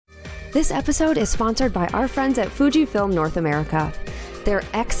This episode is sponsored by our friends at Fujifilm North America. Their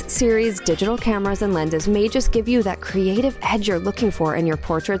X-Series digital cameras and lenses may just give you that creative edge you're looking for in your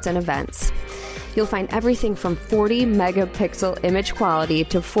portraits and events. You'll find everything from 40 megapixel image quality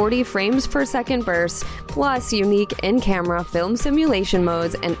to 40 frames per second bursts, plus unique in-camera film simulation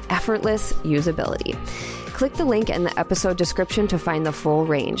modes and effortless usability. Click the link in the episode description to find the full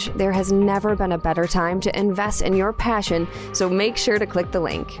range. There has never been a better time to invest in your passion, so make sure to click the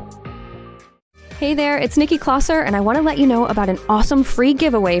link. Hey there, it's Nikki Klosser, and I want to let you know about an awesome free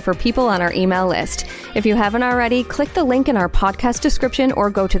giveaway for people on our email list. If you haven't already, click the link in our podcast description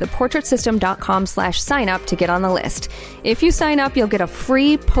or go to theportraitsystem.com/sign-up to get on the list. If you sign up, you'll get a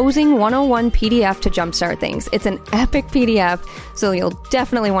free Posing 101 PDF to jumpstart things. It's an epic PDF, so you'll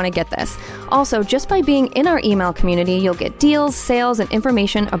definitely want to get this. Also, just by being in our email community, you'll get deals, sales, and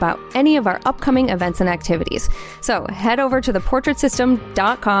information about any of our upcoming events and activities. So head over to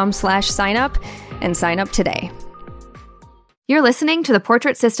theportraitsystem.com/sign-up and sign up today. You're listening to the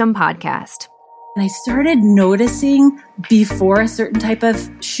Portrait System podcast. And I started noticing before a certain type of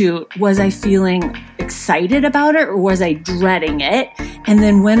shoot, was I feeling excited about it or was I dreading it? And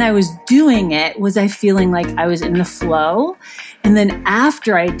then when I was doing it, was I feeling like I was in the flow? And then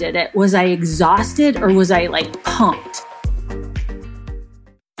after I did it, was I exhausted or was I like pumped?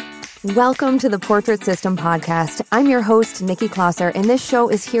 Welcome to the Portrait System podcast. I'm your host, Nikki Klosser, and this show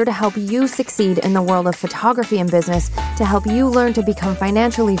is here to help you succeed in the world of photography and business, to help you learn to become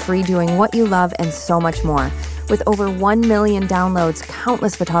financially free doing what you love and so much more. With over 1 million downloads,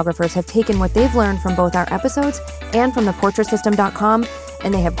 countless photographers have taken what they've learned from both our episodes and from theportraitsystem.com,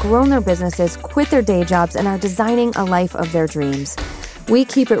 and they have grown their businesses, quit their day jobs, and are designing a life of their dreams. We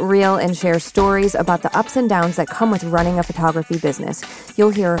keep it real and share stories about the ups and downs that come with running a photography business. You'll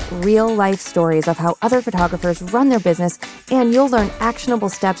hear real-life stories of how other photographers run their business, and you'll learn actionable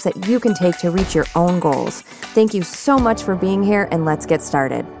steps that you can take to reach your own goals. Thank you so much for being here, and let's get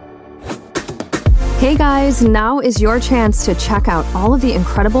started. Hey guys, now is your chance to check out all of the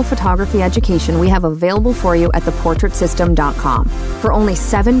incredible photography education we have available for you at theportraitsystem.com. For only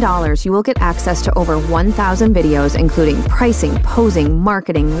 $7, you will get access to over 1,000 videos, including pricing, posing,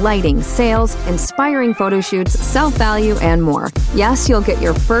 marketing, lighting, sales, inspiring photo shoots, self-value, and more. Yes, you'll get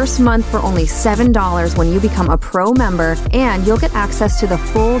your first month for only $7 when you become a pro member, and you'll get access to the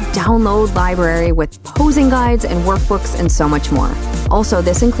full download library with posing guides and workbooks and so much more. Also,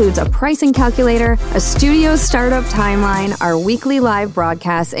 this includes a pricing calculator, a studio startup timeline, our weekly live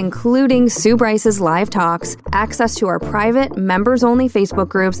broadcasts, including Sue Bryce's live talks, access to our private, members-only Facebook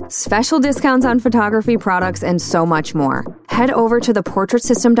groups, special discounts on photography products, and so much more. Head over to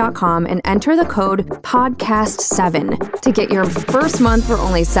theportraitsystem.com and enter the code PODCAST7 to get your first month for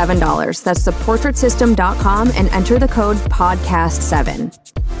only $7. That's theportraitsystem.com and enter the code PODCAST7.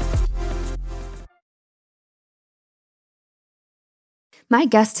 My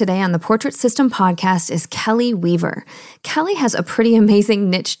guest today on the Portrait System podcast is Kelly Weaver. Kelly has a pretty amazing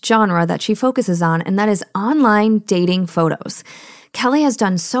niche genre that she focuses on, and that is online dating photos. Kelly has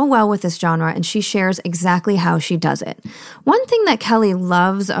done so well with this genre, and she shares exactly how she does it. One thing that Kelly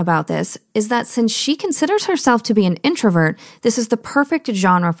loves about this is that since she considers herself to be an introvert, this is the perfect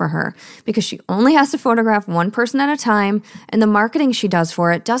genre for her because she only has to photograph one person at a time, and the marketing she does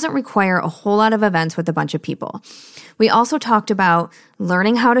for it doesn't require a whole lot of events with a bunch of people. We also talked about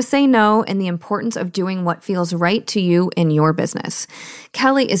learning how to say no and the importance of doing what feels right to you in your business.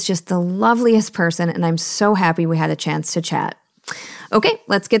 Kelly is just the loveliest person, and I'm so happy we had a chance to chat. Okay,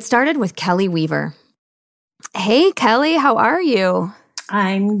 let's get started with Kelly Weaver. Hey, Kelly, how are you?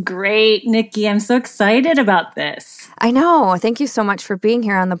 I'm great, Nikki. I'm so excited about this. I know. Thank you so much for being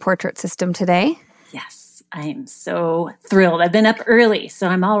here on the Portrait System today. Yes, I'm so thrilled. I've been up early, so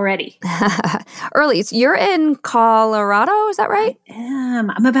I'm all ready. Early. So you're in Colorado, is that right? I am.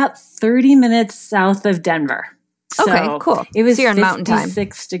 I'm about 30 minutes south of Denver. Okay, cool. It was so you're on mountain time.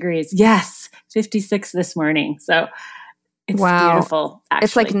 56 degrees. Yes, 56 this morning. So it's beautiful, actually.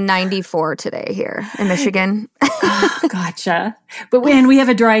 It's like 94 today here in Michigan. Oh, gotcha. But we have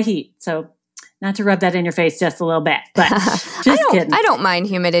a dry heat, so not to rub that in your face just a little bit, but just kidding. I don't mind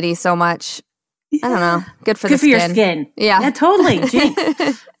humidity so much. Yeah. I don't know. Good for the skin. Good for your skin. Yeah, totally.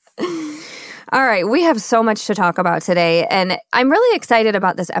 Jinx. All right, we have so much to talk about today, and I'm really excited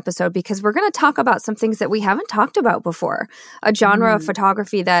about this episode because we're going to talk about some things that we haven't talked about before. A genre of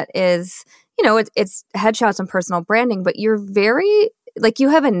photography that is, you know, it's headshots and personal branding, but you're very, you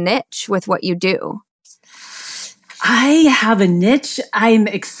have a niche with what you do. I have a niche. I'm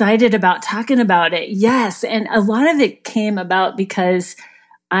excited about talking about it. Yes, and a lot of it came about because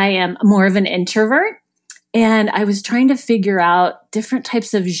I am more of an introvert. And I was trying to figure out different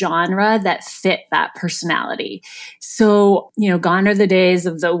types of genre that fit that personality. So, gone are the days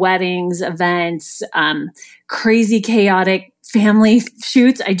of the weddings, events, crazy, chaotic family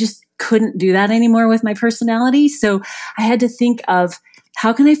shoots. I just couldn't do that anymore with my personality. So I had to think of,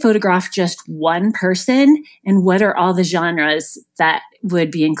 how can I photograph just one person, and what are all the genres that would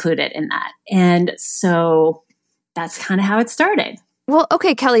be included in that? And so that's kind of how it started. Well,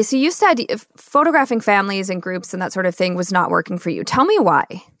 okay, Kelly, so you said photographing families and groups and that sort of thing was not working for you. Tell me why.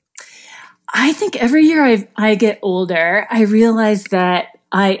 I think every year I get older, I realize that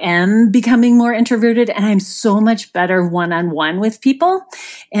I am becoming more introverted, and I'm so much better one-on-one with people.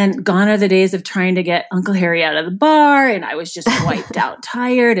 And gone are the days of trying to get Uncle Harry out of the bar, and I was just wiped out,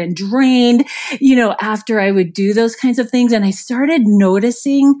 tired and drained, after I would do those kinds of things. And I started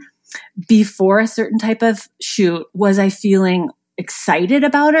noticing before a certain type of shoot, was I feeling excited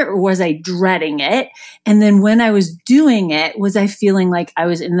about it or was I dreading it? And then when I was doing it, was I feeling like I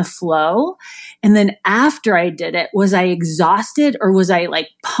was in the flow? And then after I did it, was I exhausted or was I like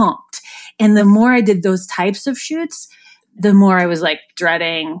pumped? And the more I did those types of shoots, the more I was like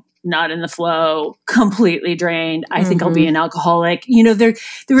dreading, not in the flow, completely drained. I think I'll be an alcoholic. There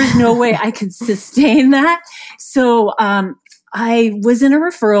was no way I could sustain that. So, I was in a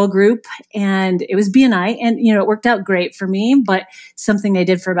referral group, and it was BNI, and, it worked out great for me, but something I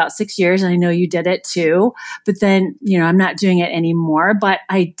did for about 6 years. And I know you did it too, but then, I'm not doing it anymore, but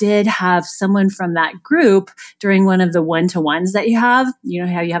I did have someone from that group during one of the one-to-ones that you have,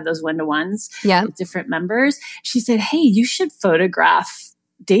 how you have those one-to-ones with different members. She said, "Hey, you should photograph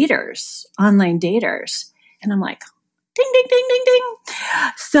daters, online daters." And I'm like, ding, ding, ding, ding,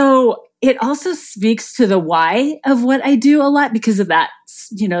 ding. So it also speaks to the why of what I do a lot, because of that,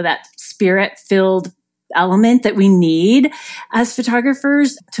 that spirit-filled element that we need as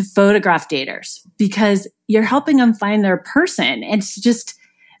photographers to photograph daters, because you're helping them find their person. And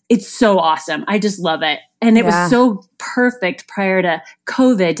it's so awesome. I just love it. And it was so perfect prior to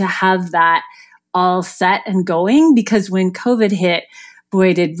COVID to have that all set and going, because when COVID hit,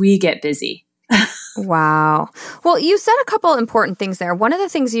 boy, did we get busy. Wow. Well, you said a couple important things there. One of the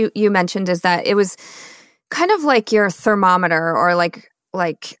things you mentioned is that it was kind of like your thermometer, or like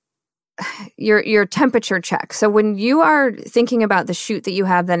your temperature check. So when you are thinking about the shoot that you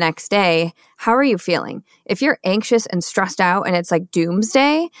have the next day, how are you feeling? If you're anxious and stressed out and it's like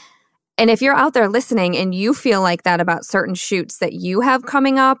doomsday, and if you're out there listening and you feel like that about certain shoots that you have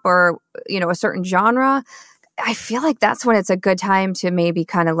coming up, or, a certain genre, I feel like that's when it's a good time to maybe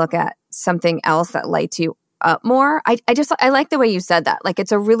kind of look at something else that lights you up more. I like the way you said that. Like,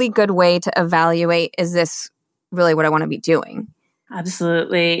 it's a really good way to evaluate, is this really what I want to be doing?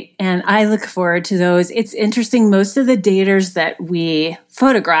 Absolutely. And I look forward to those. It's interesting. Most of the daters that we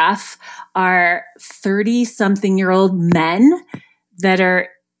photograph are 30-something-year-old men that are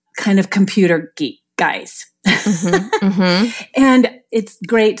kind of computer geek guys. And it's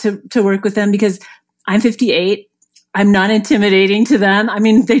great to work with them, because I'm 58. I'm not intimidating to them. I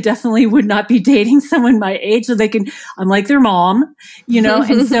mean, they definitely would not be dating someone my age, so I'm like their mom,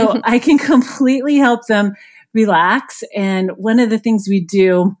 and so I can completely help them relax. And one of the things we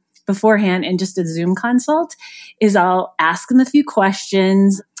do beforehand in just a Zoom consult is I'll ask them a few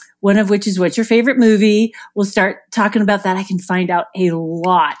questions, one of which is, what's your favorite movie? We'll start talking about that. I can find out a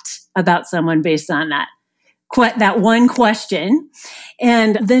lot about someone based on that one question.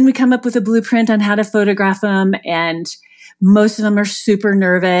 And then we come up with a blueprint on how to photograph them. And most of them are super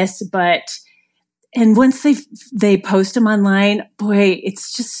nervous, and once they post them online, boy,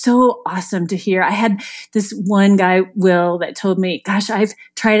 it's just so awesome to hear. I had this one guy, Will, that told me, gosh, I've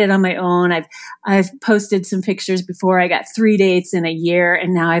tried it on my own. I've posted some pictures before. I got 3 dates in a year,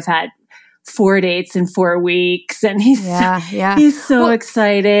 and now I've had 4 dates in 4 weeks. And he's so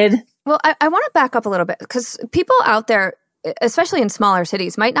excited. Well, I want to back up a little bit, because people out there, especially in smaller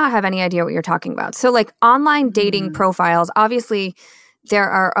cities, might not have any idea what you're talking about. So like online dating profiles, obviously there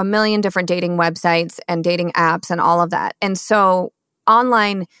are a million different dating websites and dating apps and all of that. And so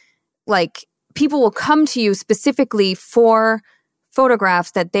online, like, people will come to you specifically for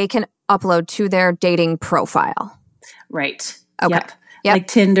photographs that they can upload to their dating profile. Right. Okay. Yep. Like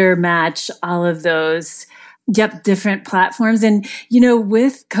Tinder, Match, all of those. Yep. Different platforms. And,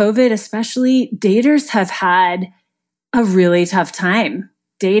 with COVID especially, daters have had a really tough time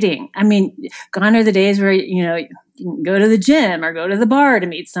dating. I mean, gone are the days where, you can go to the gym or go to the bar to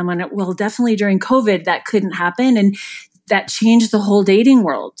meet someone. Well, definitely during COVID, that couldn't happen. And that changed the whole dating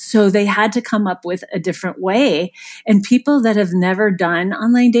world. So they had to come up with a different way. And people that have never done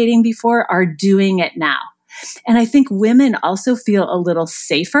online dating before are doing it now. And I think women also feel a little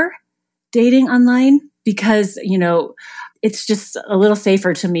safer dating online because, it's just a little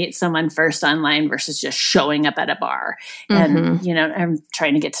safer to meet someone first online versus just showing up at a bar. And, I'm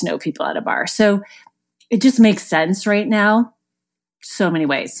trying to get to know people at a bar. So it just makes sense right now. So many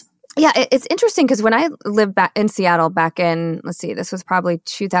ways. Yeah, it's interesting because when I lived back in Seattle back in, let's see, this was probably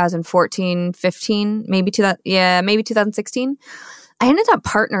 2014, 15, maybe 2016. I ended up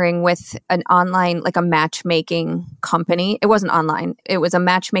partnering with an online, like a matchmaking company. It wasn't online. It was a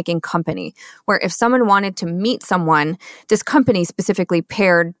matchmaking company where if someone wanted to meet someone, this company specifically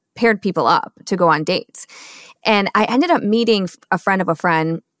paired people up to go on dates. And I ended up meeting a friend of a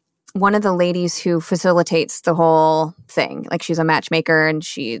friend, one of the ladies who facilitates the whole thing. Like she's a matchmaker and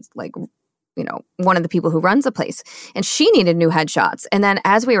she's like, one of the people who runs the place. And she needed new headshots. And then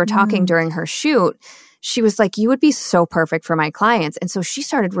as we were talking during her shoot, she was like, you would be so perfect for my clients. And so she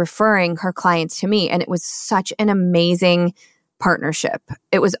started referring her clients to me. And it was such an amazing partnership.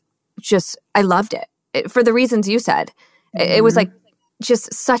 It was just, I loved it for the reasons you said. It was like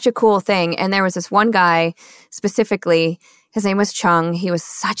just such a cool thing. And there was this one guy specifically, his name was Chung. He was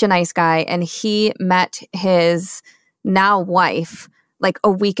such a nice guy. And he met his now wife like a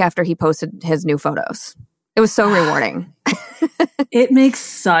week after he posted his new photos. It was so rewarding. It makes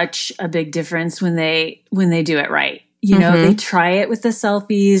such a big difference when they do it right. They try it with the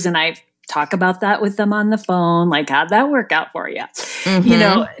selfies, and I talk about that with them on the phone. Like, how'd that work out for you?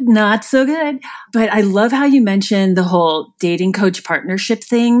 Not so good. But I love how you mentioned the whole dating coach partnership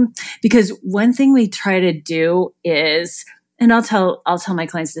thing, because one thing we try to do is, and I'll tell my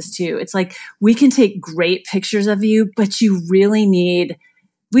clients this too. It's like, we can take great pictures of you, but you really need,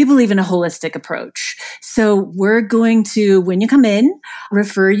 we believe in a holistic approach. So we're going to, when you come in,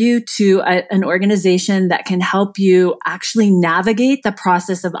 refer you to an organization that can help you actually navigate the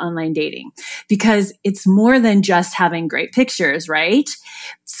process of online dating, because it's more than just having great pictures, right?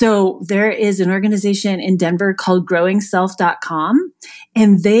 So there is an organization in Denver called growingself.com,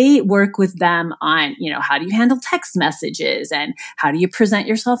 and they work with them on, how do you handle text messages, and how do you present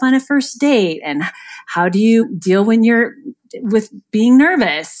yourself on a first date, and how do you deal when you're with being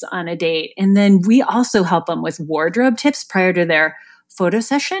nervous on a date. And then we also help them with wardrobe tips prior to their photo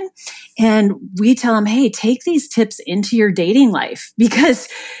session. And we tell them, hey, take these tips into your dating life, because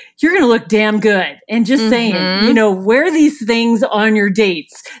you're going to look damn good. And just saying, wear these things on your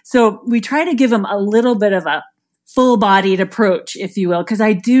dates. So we try to give them a little bit of a full-bodied approach, if you will, because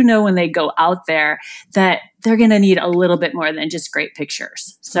I do know when they go out there that they're going to need a little bit more than just great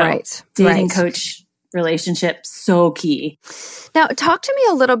pictures. So dating coach relationship, so key. Now, talk to me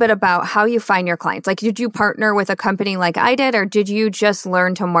a little bit about how you find your clients. Like, did you partner with a company like I did, or did you just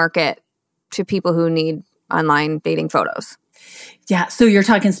learn to market to people who need online dating photos? Yeah. So you're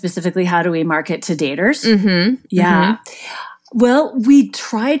talking specifically, how do we market to daters? Yeah. Well, we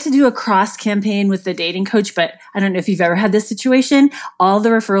tried to do a cross campaign with the dating coach, but I don't know if you've ever had this situation. All the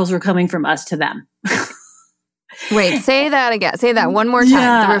referrals were coming from us to them. Wait, say that again. Say that one more time.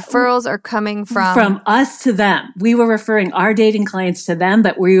 Yeah. The referrals are coming from us to them. We were referring our dating clients to them,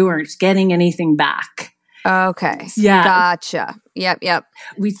 but we weren't getting anything back. Okay. Yeah. Gotcha. Yep.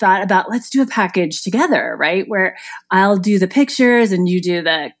 We thought about, let's do a package together, right? Where I'll do the pictures and you do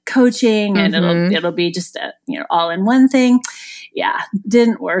the coaching, and it'll be just a, all in one thing. Yeah.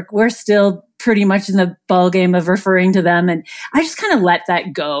 Didn't work. We're still pretty much in the ballgame of referring to them. And I just kind of let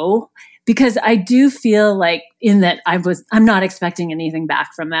that go, because I do feel like I'm not expecting anything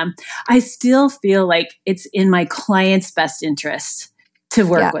back from them. I still feel like it's in my client's best interest to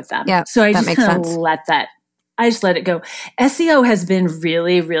work with them. Yeah, so I just kind of let it go. SEO has been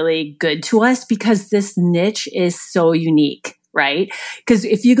really, really good to us because this niche is so unique, right? Because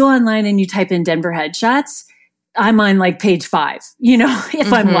if you go online and you type in Denver headshots, I'm on like page 5,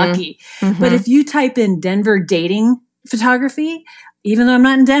 if I'm lucky. But if you type in Denver dating photography, even though I'm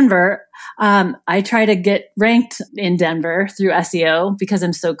not in Denver, I try to get ranked in Denver through SEO because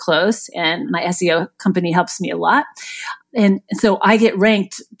I'm so close, and my SEO company helps me a lot. And so I get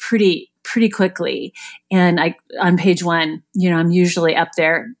ranked pretty quickly. And on page 1, I'm usually up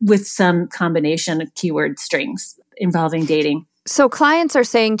there with some combination of keyword strings involving dating. So clients are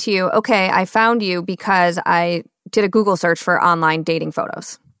saying to you, okay, I found you because I did a Google search for online dating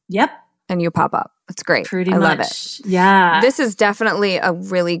photos. Yep. And you pop up. It's great. Pretty much. I love it. Yeah. This is definitely a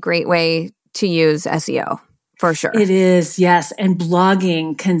really great way to use SEO, for sure. It is, yes. And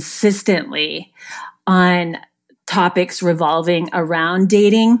blogging consistently on topics revolving around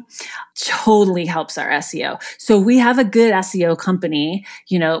dating totally helps our SEO. So we have a good SEO company,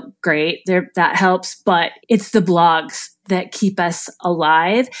 great. That helps, but it's the blogs that keep us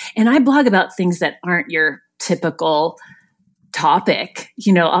alive. And I blog about things that aren't your typical topic.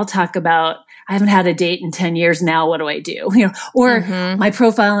 I'll talk about, I haven't had a date in 10 years now. What do I do? Or my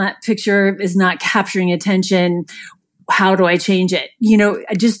profile in that picture is not capturing attention. How do I change it?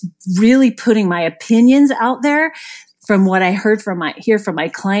 Just really putting my opinions out there from what I hear from my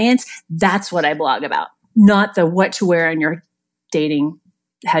clients. That's what I blog about, not the what to wear on your dating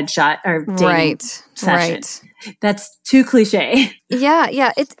headshot or dating session. Right. That's too cliche.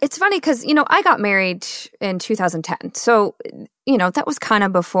 Yeah. It's funny because, I got married in 2010. So, that was kind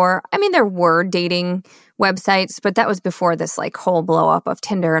of before, there were dating websites, but that was before this like whole blow up of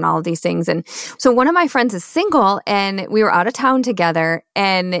Tinder and all of these things. And so one of my friends is single and we were out of town together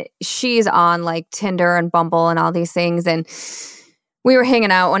and she's on like Tinder and Bumble and all these things. And we were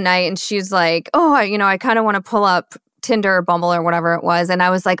hanging out one night and she's like, oh, I kind of want to pull up Tinder or Bumble or whatever it was. And I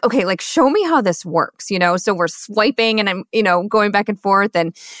was like, okay, like show me how this works, So we're swiping and I'm, going back and forth.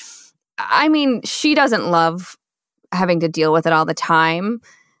 And she doesn't love having to deal with it all the time.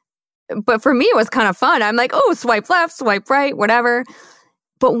 But for me, it was kind of fun. I'm like, oh, swipe left, swipe right, whatever.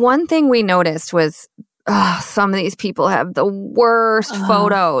 But one thing we noticed was some of these people have the worst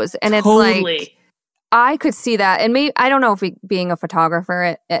photos. And it's like, I could see that. And maybe, I don't know if being a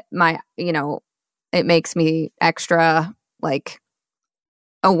photographer, it makes me extra like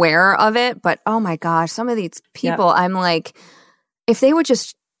aware of it. But oh my gosh, some of these people, I'm like, if they would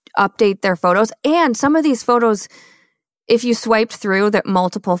just update their photos, and some of these photos, if you swiped through the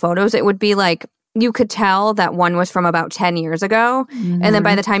multiple photos, it would be like, you could tell that one was from about 10 years ago. And then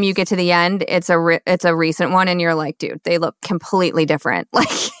by the time you get to the end, it's a recent one. And you're like, dude, they look completely different. Like,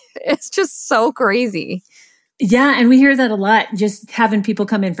 it's just so crazy. Yeah. And we hear that a lot, just having people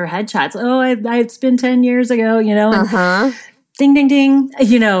come in for headshots. Oh, it's been 10 years ago, and ding, ding, ding,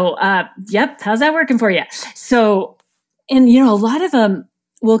 yep. How's that working for you? So, and a lot of them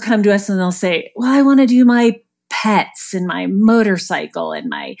will come to us and they'll say, well, I want to do my pets and my motorcycle and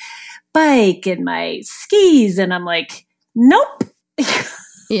my bike and my skis. And I'm like, nope.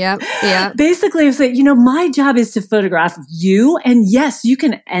 Yeah. Basically, it's like, my job is to photograph you. And yes, you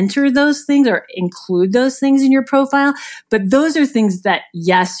can enter those things or include those things in your profile. But those are things that,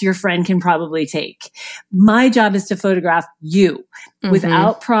 yes, your friend can probably take. My job is to photograph you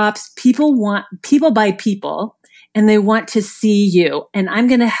without props. People buy people. And they want to see you. And I'm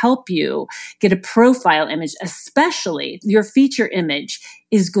going to help you get a profile image, especially your feature image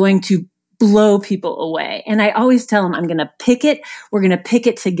is going to blow people away. And I always tell them, I'm going to pick it. We're going to pick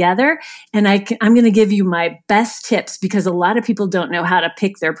it together. And I'm going to give you my best tips because a lot of people don't know how to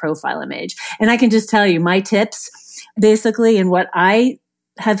pick their profile image. And I can just tell you my tips basically and what I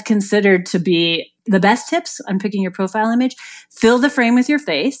have considered to be the best tips on picking your profile image. Fill the frame with your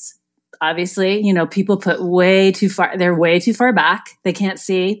face. Obviously, people put they're way too far back.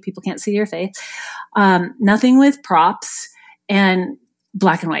 People can't see your face. Nothing with props, and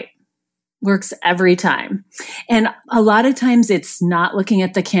black and white works every time. And a lot of times it's not looking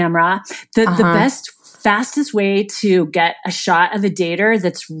at the camera. The best, fastest way to get a shot of a dater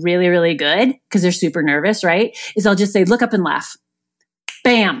that's really, really good, because they're super nervous, right? Is I'll just say, look up and laugh.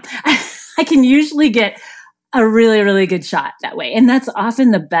 Bam. I can usually get a really, really good shot that way. And that's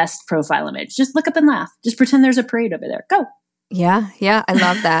often the best profile image. Just look up and laugh. Just pretend there's a parade over there. Go. Yeah. I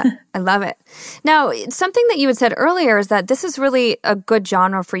love that. I love it. Now, something that you had said earlier is that this is really a good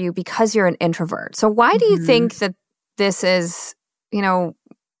genre for you because you're an introvert. So why do you think that this is,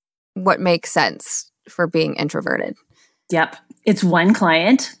 what makes sense for being introverted? Yep. It's one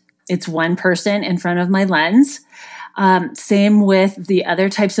client. It's one person in front of my lens. Same with the other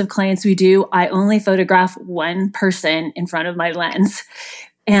types of clients we do. I only photograph one person in front of my lens.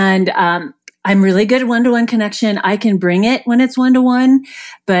 And I'm really good at one-to-one connection. I can bring it when it's one-to-one,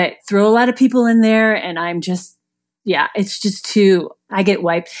 but throw a lot of people in there and it's just I get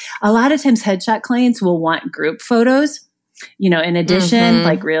wiped. A lot of times headshot clients will want group photos, in addition,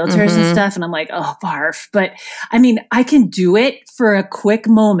 like realtors and stuff. And I'm like, oh, barf. But I can do it for a quick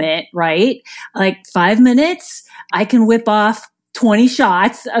moment, right? Like 5 minutes. I can whip off 20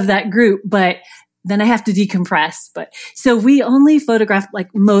 shots of that group, but then I have to decompress. But so we only photograph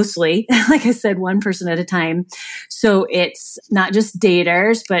mostly, like I said, one person at a time. So it's not just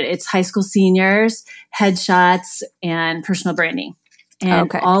daters, but it's high school seniors, headshots, and personal branding. And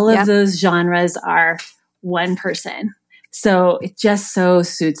all of those genres are one person. So it just so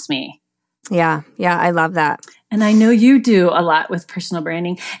suits me. Yeah, I love that. And I know you do a lot with personal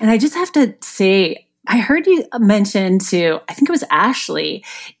branding. And I just have to say, I heard you mention to, I think it was Ashley,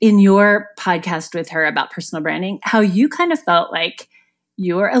 in your podcast with her about personal branding, how you kind of felt like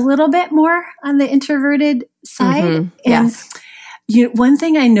you were a little bit more on the introverted side. Yes. And one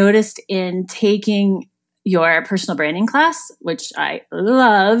thing I noticed in taking your personal branding class, which I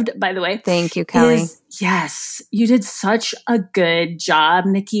loved, by the way. Thank you, Kelly. Yes, you did such a good job,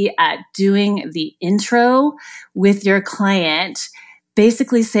 Nikki, at doing the intro with your client,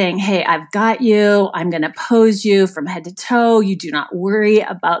 basically saying, hey, I've got you. I'm going to pose you from head to toe. You do not worry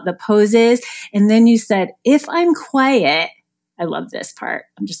about the poses. And then you said, if I'm quiet, I love this part.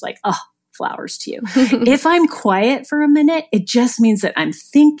 I'm just like, oh, flowers to you. If I'm quiet for a minute, it just means that I'm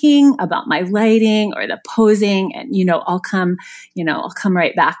thinking about my lighting or the posing, and, I'll come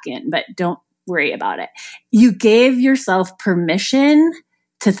right back in, but don't worry about it. You gave yourself permission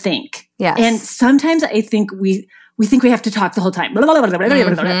to think. Yes. And sometimes I think we think we have to talk the whole time.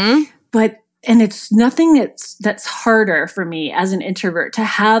 But it's nothing that's harder for me as an introvert to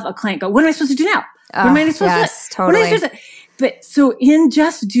have a client go, what am I supposed to do now? What am I supposed yes, to do? Totally. What am I supposed to? But so in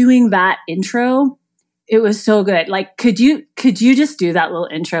just doing that intro, it was so good. Like, could you just do that little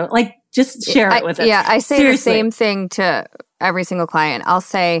intro? Like, just share it with us. Yeah, I say Seriously. the same thing to every single client. I'll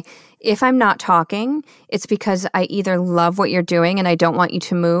say, if I'm not talking, it's because I either love what you're doing and I don't want you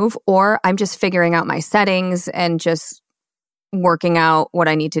to move, or I'm just figuring out my settings and just working out what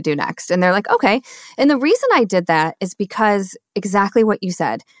I need to do next. And they're like, okay. And the reason I did that is because exactly what you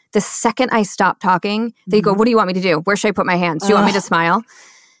said. The second I stopped talking, they go, what do you want me to do? Where should I put my hands? Do you want me to smile?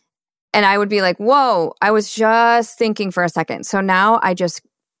 And I would be like, whoa, I was just thinking for a second. So now I just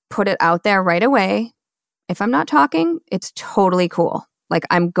put it out there right away. If I'm not talking, it's totally cool. Like,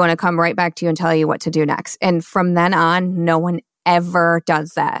 I'm going to come right back to you and tell you what to do next. And from then on, no one ever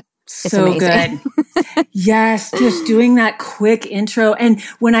does that. It's so amazing. Good. Yes, just doing that quick intro. And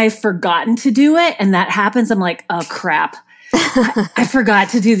when I've forgotten to do it and that happens, I'm like, oh, crap. I forgot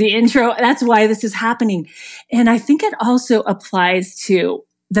to do the intro. That's why this is happening. And I think it also applies to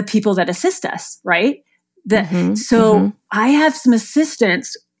the people that assist us, right? I have some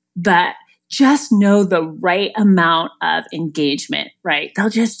assistants that just know the right amount of engagement, right? They'll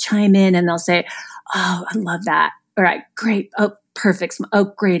just chime in and they'll say, oh, I love that. All right, great. Oh, perfect.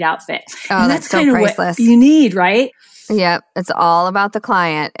 Oh, great outfit. Oh, and that's so kind of priceless. what you need, right? Yeah, it's all about the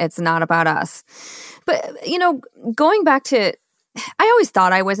client. It's not about us. But, going back to, I always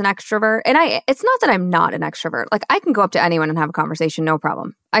thought I was an extrovert. And it's not that I'm not an extrovert. Like, I can go up to anyone and have a conversation, no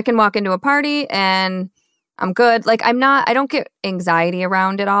problem. I can walk into a party and I'm good. Like, I don't get anxiety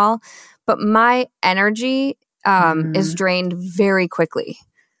around it all. But my energy is drained very quickly.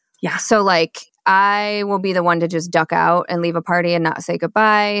 Yeah. So, like, I will be the one to just duck out and leave a party and not say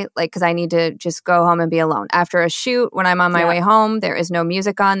goodbye, like, because I need to just go home and be alone. After a shoot, when I'm on my way home, there is no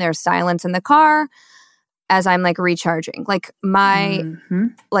music on. There's silence in the car as I'm, like, recharging. Like, my,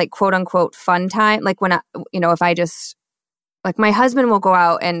 like, quote unquote fun time, like, when if I just, like, my husband will go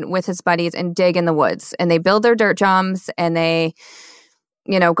out and with his buddies and dig in the woods, and they build their dirt jumps and they,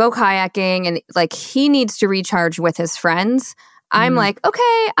 go kayaking, and, like, he needs to recharge with his friends. I'm like,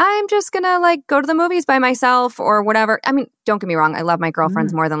 okay, I'm just going to, like, go to the movies by myself or whatever. I mean, don't get me wrong. I love my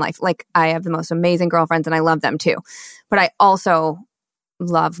girlfriends more than life. Like, I have the most amazing girlfriends and I love them too. But I also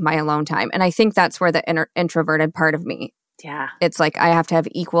love my alone time. And I think that's where the introverted part of me. Yeah. It's like I have to have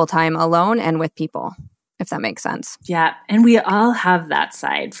equal time alone and with people, if that makes sense. Yeah. And we all have that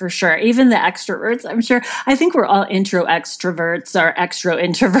side for sure. Even the extroverts, I'm sure. I think we're all intro extroverts or extro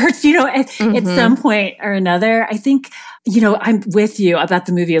introverts, at some point or another. I think, I'm with you about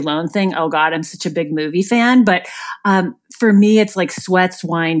the movie Alone thing. Oh God, I'm such a big movie fan. But for me, it's like sweats,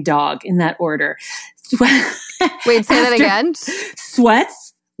 wine, dog in that order. Wait, say that again?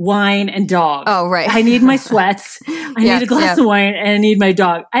 Sweats, wine, and dog. Oh, right. I need my sweats. I need a glass of wine, and I need my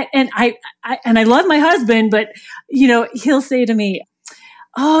dog. I love my husband, but he'll say to me,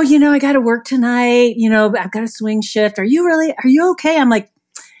 "Oh, I got to work tonight. I've got a swing shift. Are you okay?" I'm like,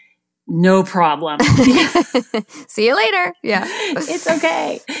 "No problem. See you later." Yeah, it's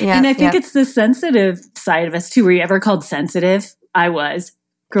okay. Yeah, and I think it's the sensitive side of us too. Were you ever called sensitive? I was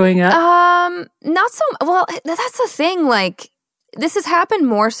growing up. Not so. Well, that's the thing. Like, this has happened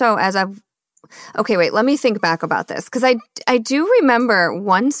more so as I've. Okay, wait, let me think back about this, because I do remember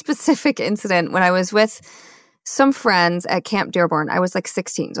one specific incident when I was with some friends at Camp Dearborn. I was like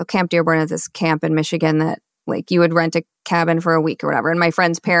 16. So Camp Dearborn is this camp in Michigan that, like, you would rent a cabin for a week or whatever. And my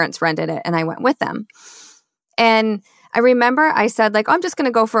friend's parents rented it and I went with them. And I remember I said, like, oh, I'm just going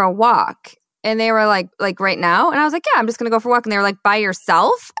to go for a walk. And they were like right now? And I was like, yeah, I'm just going to go for a walk. And they were like, by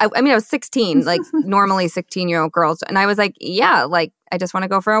yourself? I mean, I was 16, like normally 16-year-old girls. And I was like, yeah, like, I just want to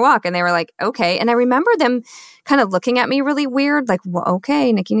go for a walk. And they were like, okay. And I remember them kind of looking at me really weird, like, well,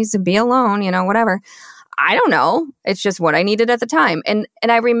 okay, Nikki needs to be alone, whatever. I don't know. It's just what I needed at the time. And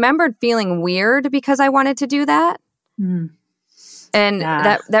I remembered feeling weird because I wanted to do that. And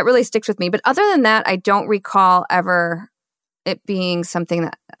that really sticks with me. But other than that, I don't recall ever it being something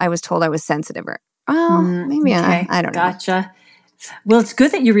that I was told I was sensitive or, maybe okay. I don't know. Gotcha. Well, it's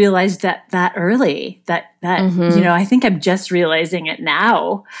good that you realized that early, that I think I'm just realizing it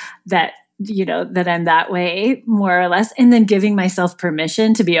now that, that I'm that way more or less, and then giving myself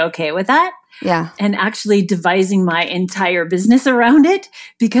permission to be okay with that. Yeah. And actually devising my entire business around it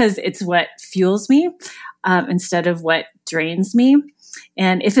because it's what fuels me instead of what drains me.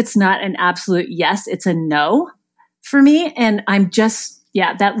 And if it's not an absolute yes, it's a no for me. And I'm just,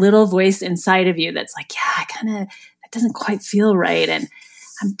 that little voice inside of you that's like, that doesn't quite feel right. And,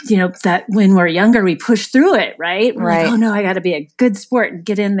 that when we're younger, we push through it, right? We're like, oh no, I got to be a good sport and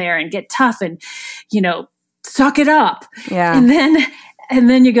get in there and get tough and, suck it up. Yeah. And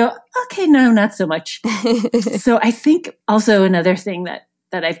then you go, okay, no, not so much. So I think also another thing that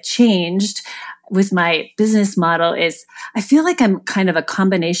I've changed with my business model is I feel like I'm kind of a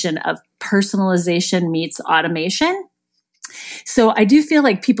combination of personalization meets automation. So I do feel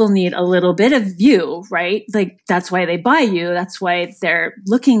like people need a little bit of you, right? Like that's why they buy you. That's why they're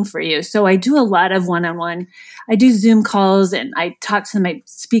looking for you. So I do a lot of one-on-one. I do Zoom calls and I talk to them. I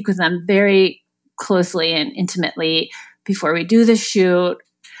speak with them very closely and intimately before we do the shoot.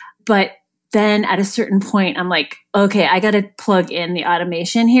 But then at a certain point, I'm like, okay, I got to plug in the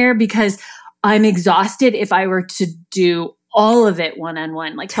automation here because I'm exhausted if I were to do all of it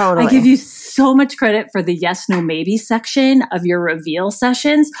one-on-one. Like totally. I give you so much credit for the yes, no, maybe section of your reveal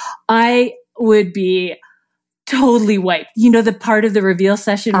sessions. I would be totally wiped. The part of the reveal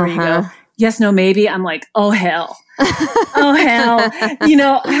session where you go, yes, no, maybe. I'm like, oh, hell. Oh, hell.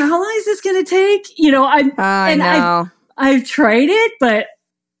 How long is this going to take? I've tried it, but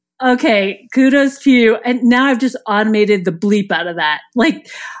okay, kudos to you. And now I've just automated the bleep out of that.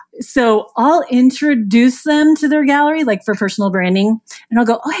 So I'll introduce them to their gallery, like for personal branding. And I'll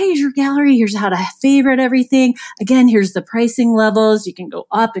go, oh, hey, here's your gallery. Here's how to favorite everything. Again, here's the pricing levels. You can go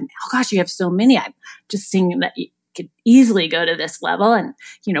up and, oh gosh, you have so many. I'm just seeing that you could easily go to this level and,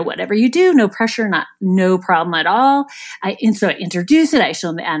 whatever you do, no pressure, no problem at all. So I introduce it. I show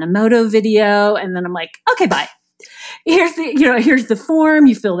them the Animoto video and then I'm like, okay, bye. Here's the form.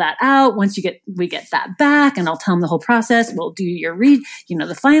 You fill that out. Once we get that back and I'll tell them the whole process. We'll do your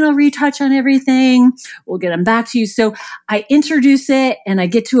the final retouch on everything. We'll get them back to you. So I introduce it and I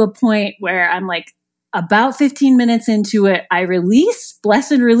get to a point where I'm like about 15 minutes into it, I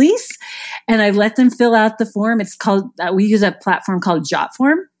bless and release, and I let them fill out the form. It's called, we use a platform called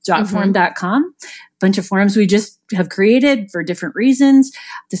Jotform, jotform.com. Bunch of forms we just have created for different reasons.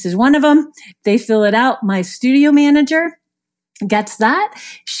 This is one of them. They fill it out. My studio manager gets that.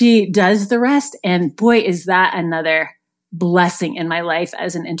 She does the rest. And boy, is that another blessing in my life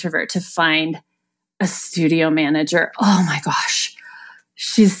as an introvert to find a studio manager. Oh my gosh.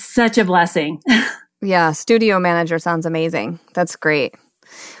 She's such a blessing. Yeah. Studio manager sounds amazing. That's great.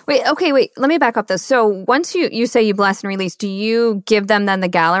 Wait. Let me back up this. So once you say you bless and release, do you give them then the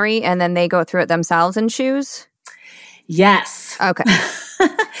gallery and then they go through it themselves and choose? Yes. Okay.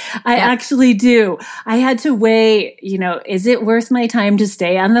 I actually do. I had to weigh, is it worth my time to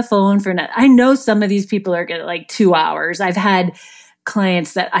stay on the phone for I know some of these people are getting like 2 hours. I've had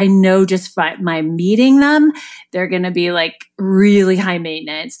clients that I know just by my meeting them, they're going to be like really high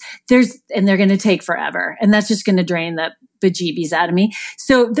maintenance. And they're going to take forever. And that's just going to drain the bejeebies out of me.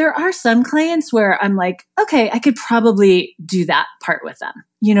 So there are some clients where I'm like, okay, I could probably do that part with them.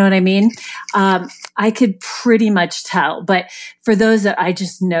 You know what I mean? I could pretty much tell. But for those that I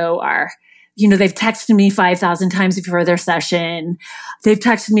just know are, they've texted me 5,000 times before their session. They've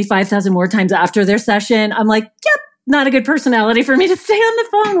texted me 5,000 more times after their session. I'm like, yep, not a good personality for me to stay on the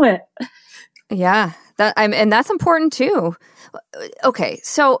phone with. Yeah, and that's important too. Okay,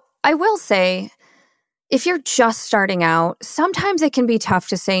 so I will say, if you're just starting out, sometimes it can be tough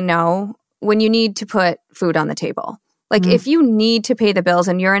to say no when you need to put food on the table. Like if you need to pay the bills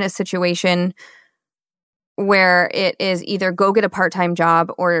and you're in a situation where it is either go get a part-time job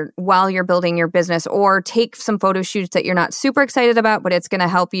or while you're building your business or take some photo shoots that you're not super excited about, but it's going to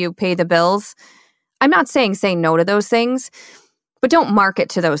help you pay the bills. I'm not saying say no to those things, but don't market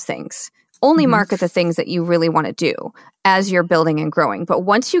to those things. Only market the things that you really want to do as you're building and growing. But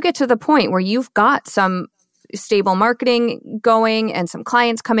once you get to the point where you've got some stable marketing going and some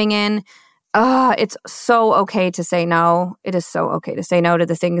clients coming in, it's so okay to say no. It is so okay to say no to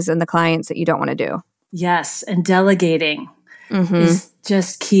the things and the clients that you don't want to do. Yes. And delegating is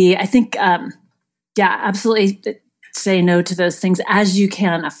just key. I think, absolutely say no to those things as you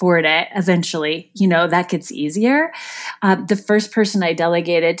can afford it. Eventually, that gets easier. The first person I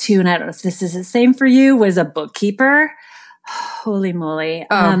delegated to, and I don't know if this is the same for you, was a bookkeeper. Holy moly.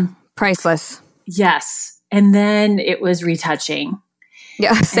 Priceless. Yes. And then it was retouching.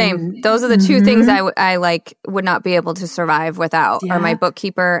 Yeah, same. And, those are the two things I like would not be able to survive without are my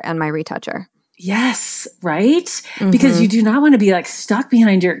bookkeeper and my retoucher. Yes, right? Because you do not want to be like stuck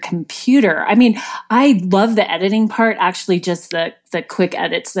behind your computer. I mean, I love the editing part, actually just the quick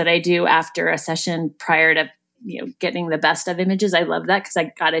edits that I do after a session prior to getting the best of images. I love that because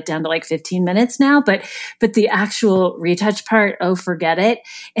I got it down to like 15 minutes now. But the actual retouch part, forget it.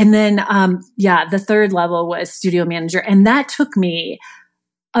 And then, the third level was studio manager. And that took me,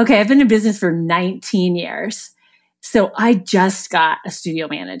 I've been in business for 19 years. So I just got a studio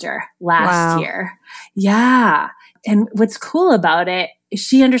manager last year. Yeah. And what's cool about it is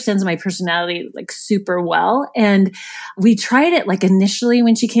she understands my personality like super well. And we tried it like initially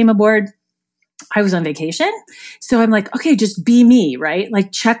when she came aboard. I was on vacation. So I'm like, okay, just be me, right?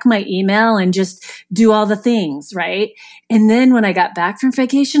 Like check my email and just do all the things, right? And then when I got back from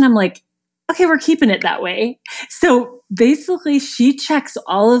vacation, I'm like, okay, we're keeping it that way. So basically she checks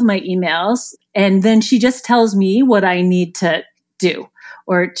all of my emails and then she just tells me what I need to do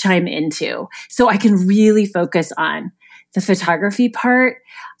or chime into. So I can really focus on the photography part.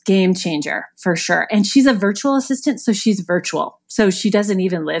 Game changer for sure. And she's a virtual assistant. So she's virtual. So she doesn't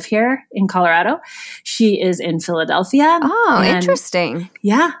even live here in Colorado. She is in Philadelphia. Oh, interesting.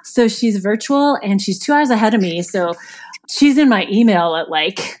 Yeah. So she's virtual and she's 2 hours ahead of me. So she's in my email at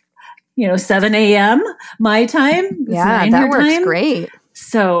like, 7 a.m. my time. Yeah, that works great.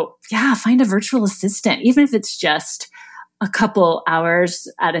 So find a virtual assistant, even if it's just a couple hours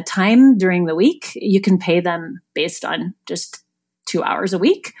at a time during the week. You can pay them based on just 2 hours a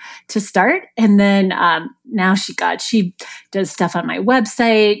week to start. And then now she does stuff on my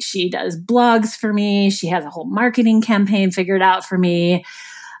website. She does blogs for me. She has a whole marketing campaign figured out for me.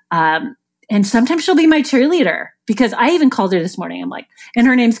 And sometimes she'll be my cheerleader because I even called her this morning. I'm like, and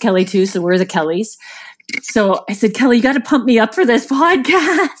her name's Kelly too. So we're the Kellys. So I said, Kelly, you got to pump me up for this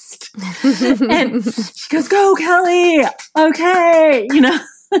podcast. And she goes, go Kelly. Okay.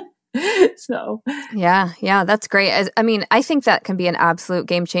 So yeah, that's great. I think that can be an absolute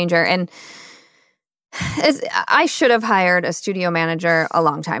game changer. And I should have hired a studio manager a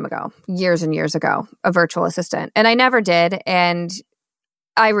long time ago, years and years ago, a virtual assistant, and I never did. And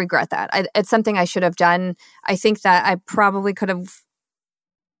I regret that. It's something I should have done. I think that I probably could have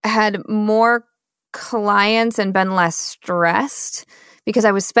had more clients and been less stressed because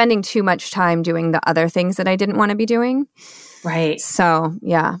I was spending too much time doing the other things that I didn't want to be doing. Right. So,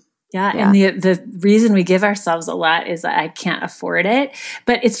 yeah. Yeah. And the reason we give ourselves a lot is that I can't afford it.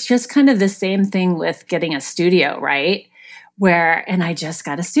 But it's just kind of the same thing with getting a studio, right? And I just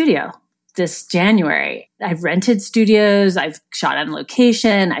got a studio this January. I've rented studios. I've shot on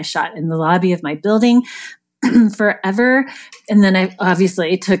location. I shot in the lobby of my building forever. And then I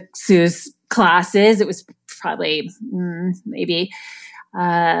obviously took Sue's classes. It was probably maybe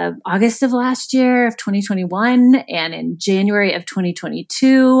August of last year of 2021. And in January of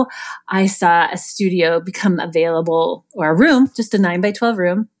 2022, I saw a studio become available, or a room, just a 9x12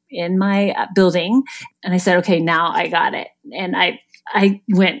 room in my building. And I said, okay, now I got it. And I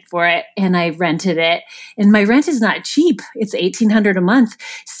went for it and I rented it. And my rent is not cheap. It's $1,800 a month.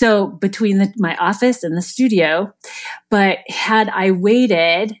 So between my office and the studio, but had I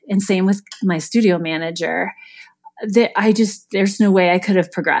waited, and same with my studio manager, there's no way I could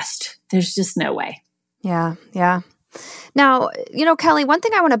have progressed. There's just no way. Yeah. Now, Kelly, one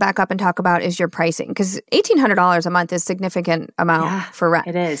thing I want to back up and talk about is your pricing, because $1,800 a month is a significant amount for rent.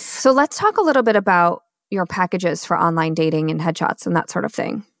 It is. So let's talk a little bit about your packages for online dating and headshots and that sort of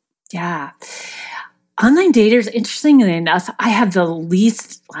thing. Yeah. Online daters, interestingly enough, I have the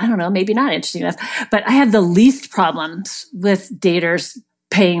least, I don't know, maybe not interesting enough, but I have the least problems with daters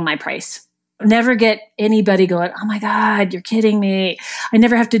paying my price. Never get anybody going, oh my God, you're kidding me. I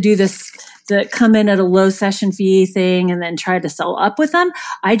never have to do this, the come in at a low session fee thing and then try to sell up with them.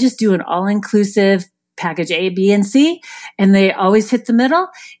 I just do an all-inclusive package A, B, and C, and they always hit the middle.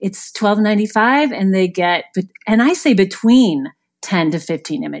 It's $12.95 and they get, and I say between 10 to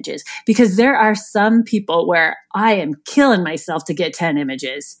 15 images, because there are some people where I am killing myself to get 10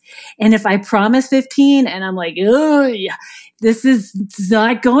 images. And if I promise 15 and I'm like, oh, yeah, this is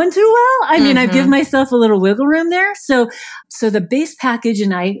not going too well. I mean, I give myself a little wiggle room there. So the base package,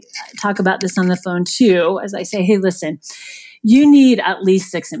 and I talk about this on the phone too, as I say, hey, listen, you need at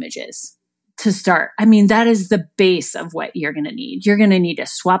least 6 images to start. I mean, that is the base of what you're going to need. You're going to need to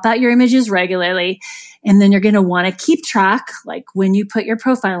swap out your images regularly. And then you're going to want to keep track, like when you put your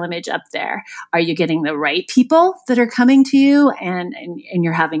profile image up there, are you getting the right people that are coming to you and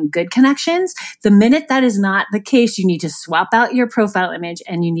you're having good connections? The minute that is not the case, you need to swap out your profile image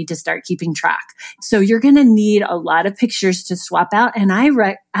and you need to start keeping track. So you're going to need a lot of pictures to swap out. And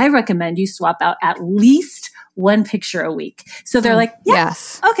I recommend you swap out at least one picture a week. So they're like,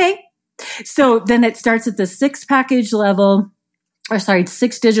 yes, okay. So then it starts at the 6 package level.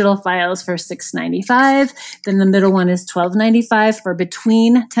 6 digital files for $6.95. Then the middle one is $12.95 for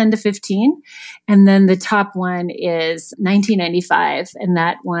between 10 to 15. And then the top one is $19.95. And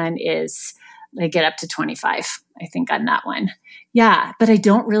that one is, they get up to 25, I think, on that one. Yeah. But I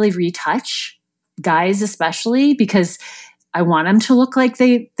don't really retouch, guys especially, because I want them to look like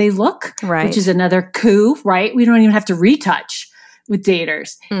they look, right, which is another coup, right? We don't even have to retouch with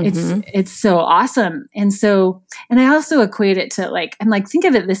daters. It's so awesome. And I also equate it to think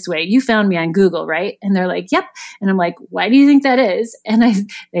of it this way. You found me on Google, right? And they're like, yep. And I'm like, why do you think that is? And I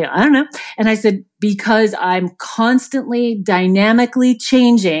don't know. And I said, because I'm constantly dynamically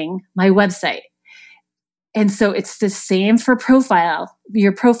changing my website. And so it's the same for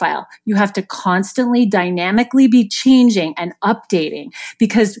your profile. You have to constantly dynamically be changing and updating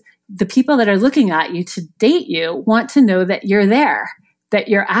because the people that are looking at you to date you want to know that you're there, that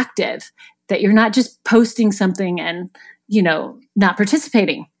you're active, that you're not just posting something and, not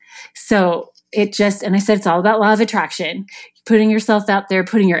participating. So and I said, it's all about law of attraction, putting yourself out there,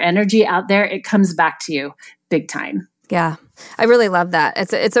 putting your energy out there. It comes back to you big time. Yeah. I really love that.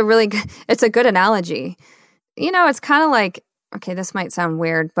 It's a good analogy. It's kind of like, okay, this might sound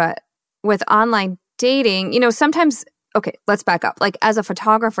weird, but with online dating, sometimes, okay, let's back up. Like as a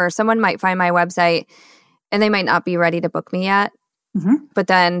photographer, someone might find my website and they might not be ready to book me yet, but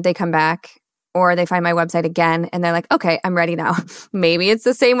then they come back or they find my website again and they're like, okay, I'm ready now. Maybe it's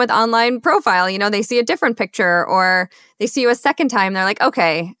the same with online profile. They see a different picture or they see you a second time. They're like,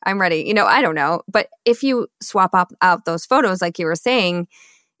 okay, I'm ready. I don't know. But if you swap out those photos, like you were saying,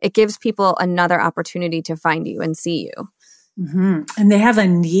 it gives people another opportunity to find you and see you. And they have a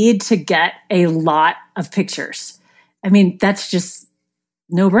need to get a lot of pictures. I mean, that's just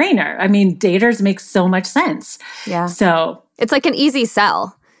no brainer. I mean, daters make so much sense. Yeah. So it's like an easy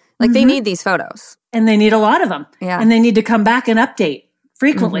sell. Like they need these photos. And they need a lot of them. Yeah. And they need to come back and update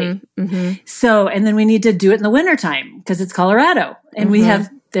frequently. So, and then we need to do it in the wintertime because it's Colorado and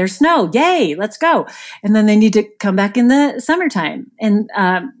there's snow. Yay, let's go. And then they need to come back in the summertime and,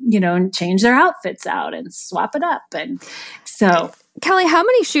 and change their outfits out and swap it up. And so. Kelly, how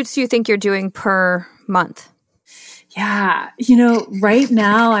many shoots do you think you're doing per month? Yeah. Right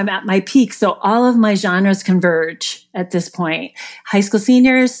now I'm at my peak. So all of my genres converge at this point. High school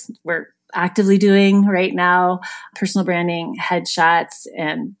seniors, we're actively doing right now, personal branding, headshots,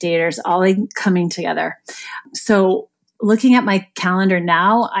 and daters, all coming together. So looking at my calendar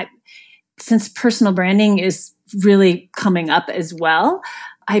now, since personal branding is really coming up as well,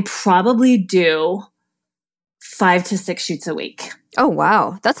 I probably do 5 to 6 shoots a week. Oh,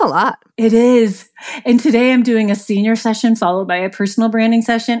 wow. That's a lot. It is. And today I'm doing a senior session followed by a personal branding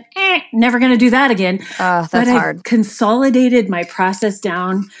session. Never going to do that again. That's hard. I've consolidated my process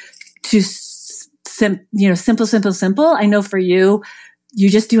down to simple. I know for you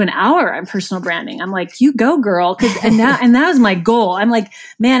just do an hour on personal branding. I'm like, you go, girl. And that was my goal. I'm like,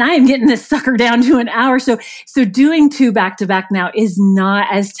 man, I am getting this sucker down to an hour. So doing 2 back to back now is not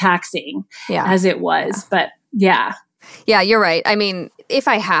as taxing as it was. But yeah. Yeah, you're right. I mean, if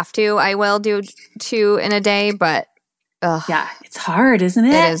I have to, I will do 2 in a day, but yeah, it's hard, isn't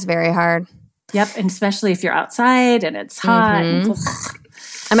it? It is very hard. Yep. And especially if you're outside and it's hot.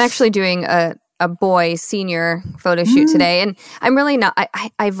 I'm actually doing a boy senior photo shoot today. And I'm really not,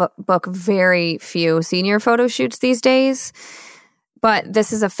 I book very few senior photo shoots these days, but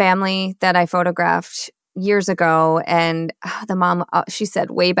this is a family that I photographed years ago. And the mom, she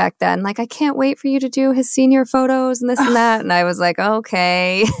said way back then, like, I can't wait for you to do his senior photos and this and that. And I was like,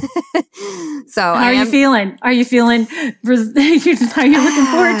 okay. So How are you feeling? Are you feeling, are you looking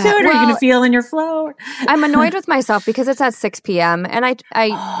forward to it? Or are you going to feel in your flow? I'm annoyed with myself because it's at 6 p.m. And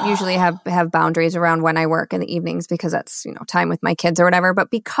I usually have boundaries around when I work in the evenings because that's, time with my kids or whatever.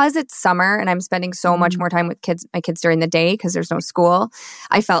 But because it's summer and I'm spending so much more time with my kids during the day because there's no school,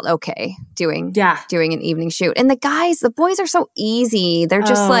 I felt okay doing an evening shoot. And the boys are so easy. They're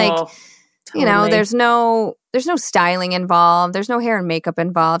just totally. There's no styling involved. There's no hair and makeup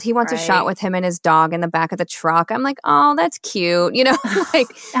involved. He wants a shot with him and his dog in the back of the truck. I'm like, oh, that's cute.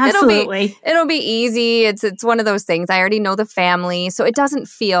 Absolutely. It'll be easy. It's one of those things. I already know the family, so it doesn't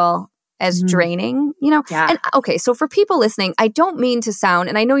feel as draining, you know? Yeah. And okay, so for people listening, I don't mean to sound,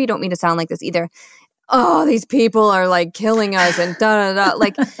 and I know you don't mean to sound like this either, oh, these people are like killing us and da-da-da.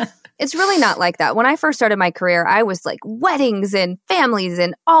 Like, it's really not like that. When I first started my career, I was like weddings and families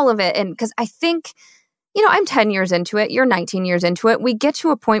and all of it. And because I think, you know, I'm 10 years into it. You're 19 years into it. We get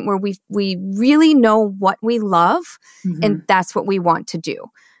to a point where we really know what we love and that's what we want to do.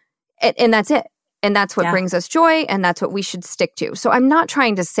 And that's it. And that's what brings us joy. And that's what we should stick to. So I'm not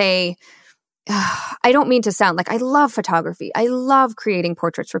trying to say, I don't mean to sound like I love photography. I love creating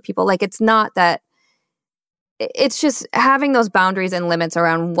portraits for people. Like, it's not that. It's just having those boundaries and limits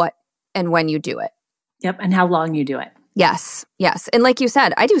around what and when you do it. Yep. And how long you do it. Yes. Yes. And like you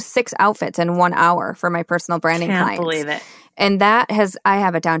said, I do 6 outfits in 1 hour for my personal branding clients. Can't believe it. And I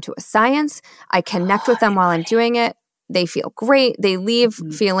have it down to a science. I connect with them while I'm doing it. They feel great. They leave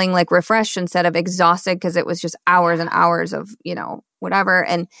feeling like refreshed instead of exhausted because it was just hours and hours of, you know, whatever.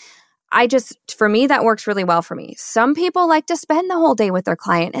 And for me, that works really well for me. Some people like to spend the whole day with their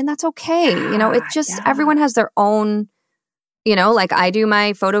client, and that's okay. You know, it just, everyone has their own, you know, like I do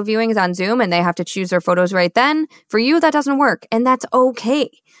my photo viewings on Zoom and they have to choose their photos right then. For you, that doesn't work. And that's okay.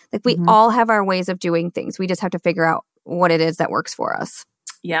 Like, we all have our ways of doing things. We just have to figure out what it is that works for us.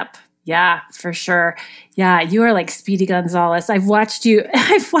 Yep. Yeah, for sure. Yeah, you are like Speedy Gonzalez. I've watched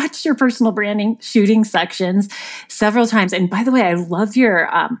your personal branding shooting sections several times. And by the way, I love your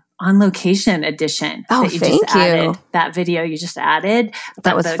on location edition. Oh, that you thank just you. Added, that video you just added.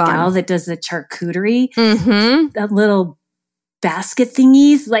 That was the fun. gal that does the charcuterie, that little basket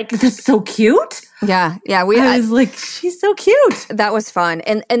thingies. Like, that's so cute. Yeah. Yeah. I was like, she's so cute. That was fun.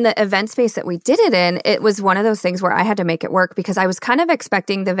 And in the event space that we did it in, it was one of those things where I had to make it work because I was kind of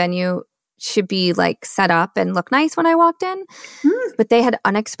expecting the venue should be like set up and look nice when I walked in. But they had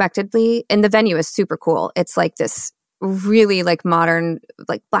unexpectedly, and the venue is super cool. It's like this really like modern,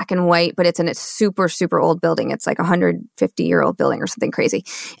 like black and white, but it's in a super, super old building. It's like 150-year-old building or something crazy.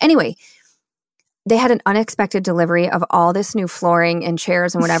 Anyway, they had an unexpected delivery of all this new flooring and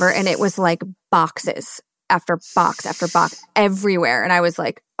chairs and whatever. And it was like boxes after box after box everywhere. And I was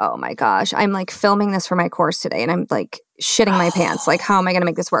like, oh my gosh, I'm like filming this for my course today. And I'm like shitting my pants. Like, how am I going to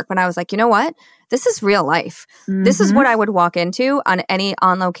make this work? But I was like, you know what? This is real life. This is what I would walk into on any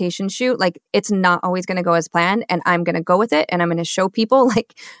on location shoot. Like, it's not always going to go as planned. And I'm going to go with it. And I'm going to show people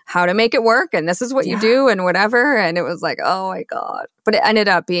like how to make it work. And this is what you do and whatever. And it was like, oh my God. But it ended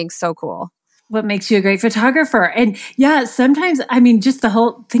up being so cool. What makes you a great photographer? And yeah, sometimes, I mean, just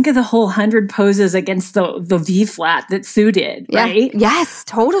think of the whole 100 poses against the V flat that Sue did, right? Yes,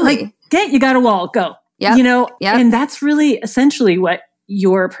 totally. Like, you got a wall, go. Yep. You know, and that's really essentially what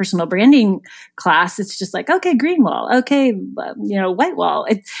your personal branding class, it's just like, okay, green wall, okay, white wall.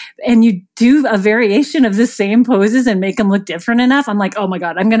 And you do a variation of the same poses and make them look different enough. I'm like, oh my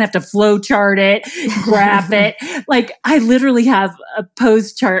God, I'm going to have to flow chart it, graph it. Like, I literally have a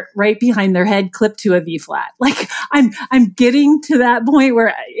pose chart right behind their head clipped to a V flat. Like, I'm getting to that point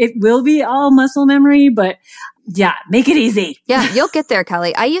where it will be all muscle memory, but yeah, make it easy. Yeah, you'll get there,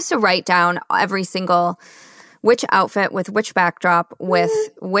 Kelly. I used to write down every single which outfit with which backdrop with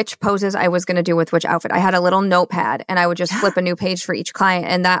which poses I was going to do with which outfit. I had a little notepad and I would just flip a new page for each client.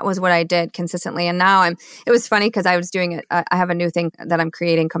 And that was what I did consistently. And now it was funny because I was doing it. I have a new thing that I'm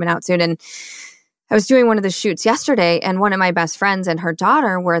creating coming out soon. And I was doing one of the shoots yesterday and one of my best friends and her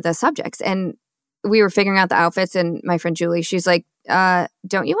daughter were the subjects. And we were figuring out the outfits. And my friend Julie, she's like,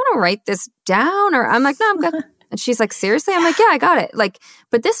 don't you want to write this down? Or I'm like, no, I'm good. And she's like, seriously? I'm like, yeah, I got it. Like,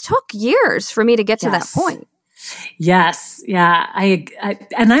 but this took years for me to get to that point. Yes. Yeah.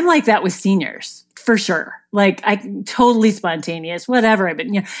 And I'm like that with seniors for sure. Like, I totally spontaneous, whatever. I've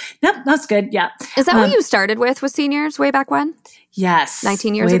been, nope, that's good. Yeah. Is that what you started with seniors way back when? Yes.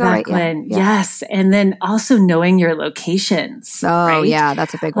 19 years way ago, back right? when. Yeah. Yes. And then also knowing your locations. Oh, right? yeah.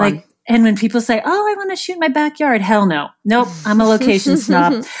 That's a big one. And when people say, oh, I want to shoot my backyard. Hell no. Nope. I'm a location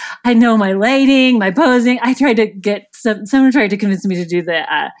snob. I know my lighting, my posing. I tried to get someone tried to convince me to do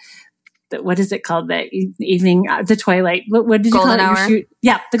the what is it called? The evening, the twilight. What did you golden call it? Hour? Shoot?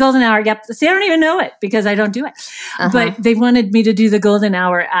 Yeah, the golden hour. Yep. See, I don't even know it because I don't do it. But they wanted me to do the golden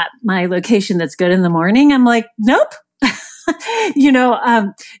hour at my location that's good in the morning. I'm like, nope.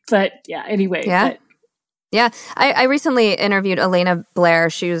 But yeah, anyway. Yeah. But, yeah. I recently interviewed Elena Blair.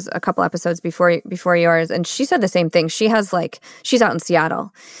 She was a couple episodes before yours. And she said the same thing. She's out in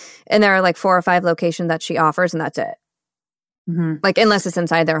Seattle and there are like 4 or 5 locations that she offers and that's it. Like, unless it's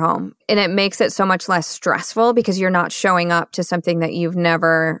inside their home. And it makes it so much less stressful because you're not showing up to something that you've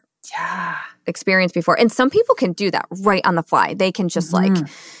never experienced before. And some people can do that right on the fly. They can just like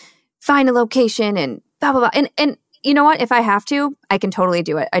find a location and blah, blah, blah. And you know what? If I have to, I can totally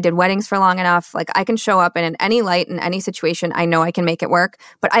do it. I did weddings for long enough. Like I can show up in any light, in any situation. I know I can make it work,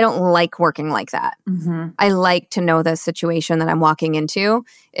 but I don't like working like that. Mm-hmm. I like to know the situation that I'm walking into.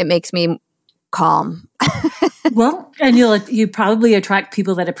 It makes me calm. Well, and you probably attract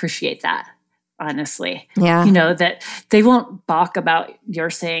people that appreciate that, honestly. Yeah. You know, that they won't balk about your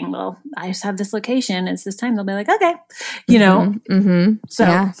saying, well, I just have this location. It's this time. They'll be like, okay, you know. Mm-hmm. So,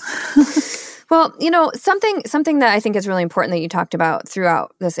 yeah. Well, you know, something that I think is really important that you talked about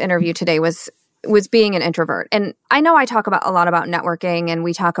throughout this interview today was being an introvert. And I know I talk about a lot about networking, and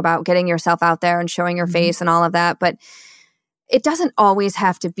we talk about getting yourself out there and showing your face and all of that, but it doesn't always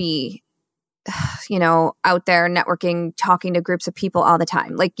have to be, you know, out there networking, talking to groups of people all the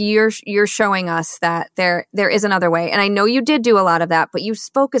time. Like you're showing us that there is another way. And I know you did do a lot of that, but you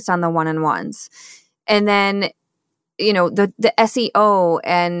focused on the one-on-ones. And then, you know, the SEO,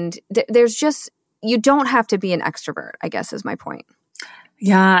 and there's just, you don't have to be an extrovert, I guess is my point.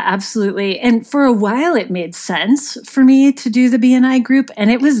 Yeah, absolutely. And for a while, it made sense for me to do the BNI group,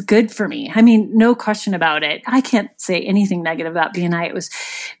 and it was good for me. I mean, no question about it. I can't say anything negative about BNI. It was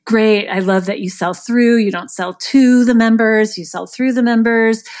great. I love that you sell through. You don't sell to the members. You sell through the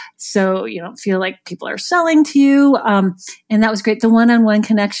members. So you don't feel like people are selling to you. And that was great. The one-on-one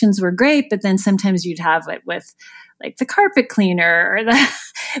connections were great, but then sometimes you'd have it with like the carpet cleaner or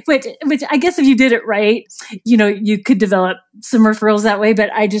the, which I guess if you did it right, you know, you could develop some referrals that way.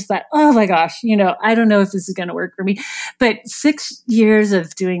 But I just thought, oh my gosh, you know, I don't know if this is going to work for me. But 6 years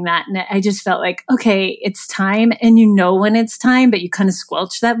of doing that, and I just felt like, okay, it's time. And you know when it's time, but you kind of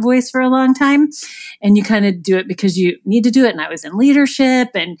squelch that voice for a long time, and you kind of do it because you need to do it. And I was in leadership,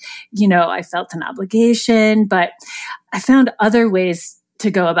 and, you know, I felt an obligation, but I found other ways to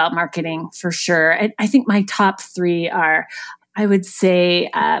go about marketing for sure. I think my top 3 are, I would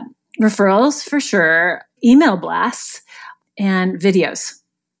say, referrals for sure, email blasts, and videos,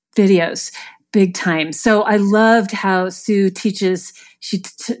 big time. So I loved how Sue teaches. She,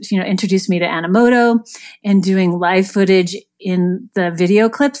 introduced me to Animoto and doing live footage in the video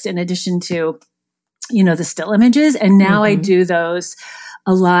clips in addition to, you know, the still images. And now I do those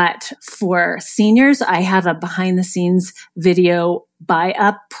a lot for seniors. I have a behind the scenes video buy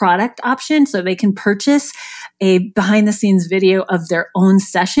up product option, so they can purchase a behind the scenes video of their own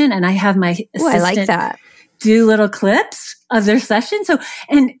session. And I have my assistant I like that. Do little clips of their session. So,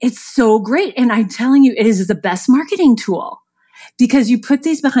 and it's so great. And I'm telling you, it is the best marketing tool, because you put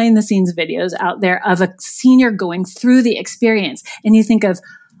these behind the scenes videos out there of a senior going through the experience, and you think of,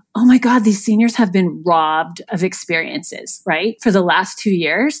 oh my God, these seniors have been robbed of experiences, right? For the last 2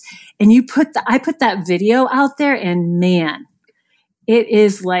 years. And I put that video out there, and man, it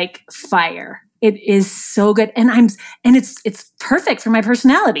is like fire. It is so good. And it's perfect for my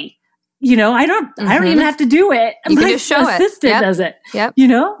personality. You know, I don't even have to do it. You my can just show assistant does it. Yep. You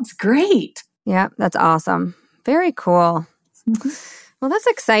know, it's great. Yeah, that's awesome. Very cool. Well, that's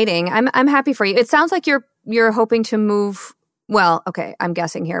exciting. I'm happy for you. It sounds like you're hoping to move. Well, okay, I'm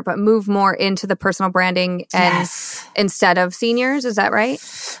guessing here, but move more into the personal branding and instead of seniors. Is that right?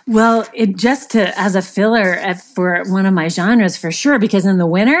 Well, as a filler for one of my genres for sure, because in the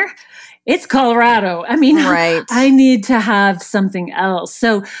winter, it's Colorado. I mean, right. I need to have something else.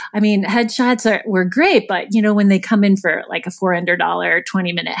 So, I mean, headshots were great, but you know, when they come in for like a $400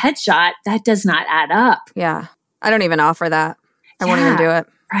 20-minute headshot, that does not add up. Yeah. I don't even offer that. I won't even do it.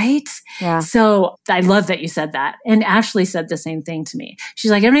 Right? Yeah. So I love that you said that. And Ashley said the same thing to me.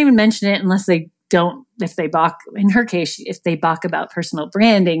 She's like, I don't even mention it unless if they balk, in her case, if they balk about personal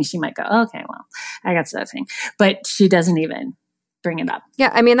branding, she might go, okay, well, I got that thing. But she doesn't even bring it up.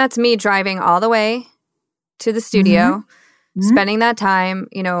 Yeah. I mean, that's me driving all the way to the studio, spending that time,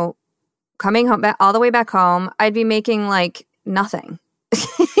 you know, coming home, all the way back home. I'd be making like nothing,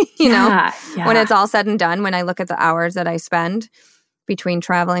 you know, when it's all said and done, when I look at the hours that I spend between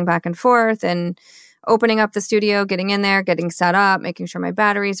traveling back and forth and opening up the studio, getting in there, getting set up, making sure my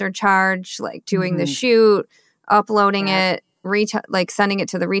batteries are charged, like doing the shoot, uploading it, like sending it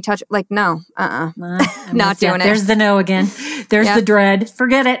to the retouch. Like, no, not doing it. There's the no again. There's the dread.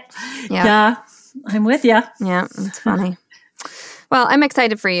 Forget it. Yeah, I'm with you. Yeah, it's funny. Well, I'm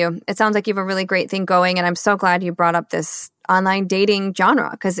excited for you. It sounds like you have a really great thing going, and I'm so glad you brought up this online dating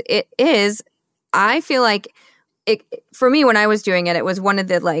genre, because it is, I feel like, for me, when I was doing it, it was one of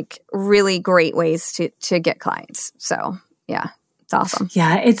the like really great ways to get clients. So yeah, it's awesome.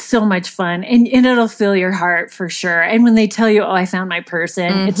 Yeah, it's so much fun, and it'll fill your heart for sure. And when they tell you, "Oh, I found my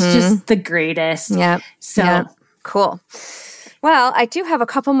person," it's just the greatest. Yeah. So cool. Well, I do have a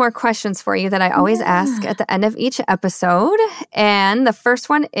couple more questions for you that I always ask at the end of each episode. And the first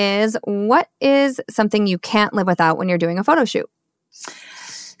one is, what is something you can't live without when you're doing a photo shoot?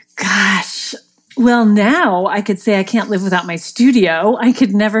 Gosh. Well, now I could say I can't live without my studio. I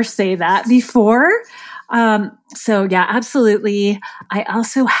could never say that before. So yeah, absolutely. I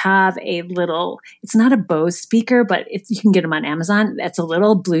also have it's not a Bose speaker, but you can get them on Amazon. It's a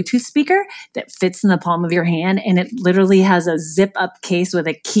little Bluetooth speaker that fits in the palm of your hand. And it literally has a zip up case with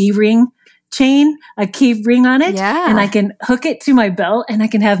a key ring on it. Yeah. And I can hook it to my belt and I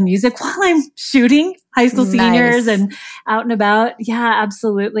can have music while I'm shooting high school seniors and out and about. Yeah,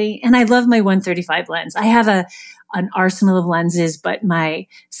 absolutely. And I love my 135 lens. I have an arsenal of lenses, but my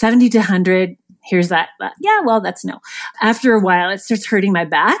 70 to 100, here's that. Yeah, well, that's no. After a while, it starts hurting my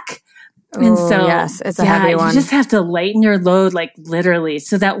back. And so, yes, it's a heavy one. You just have to lighten your load, like literally.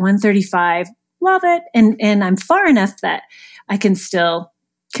 So that 135, love it. And I'm far enough that I can still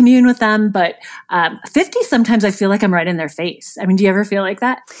commune with them. But 50, sometimes I feel like I'm right in their face. I mean, do you ever feel like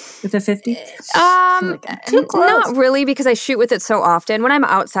that with a 50? Not really, because I shoot with it so often. When I'm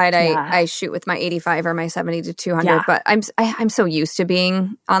outside, I shoot with my 85 or my 70 to 200. Yeah. But I'm so used to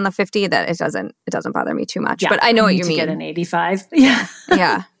being on the 50 that it doesn't bother me too much. Yeah, but I know what you mean. Get an 85. Yeah.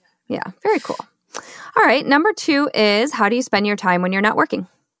 Yeah. Very cool. All right. Number 2 is, how do you spend your time when you're not working?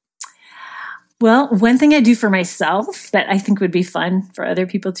 Well, one thing I do for myself that I think would be fun for other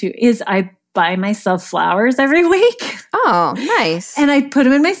people too is I buy myself flowers every week. Oh, nice. And I put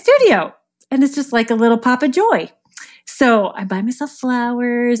them in my studio. And it's just like a little pop of joy. So I buy myself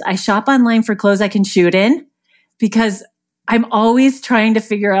flowers. I shop online for clothes I can shoot in because I'm always trying to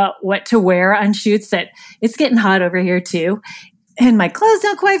figure out what to wear on shoots. That it's getting hot over here too. And my clothes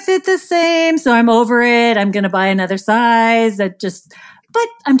don't quite fit the same. So I'm over it. I'm going to buy another size but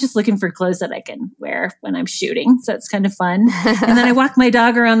I'm just looking for clothes that I can wear when I'm shooting. So it's kind of fun. And then I walk my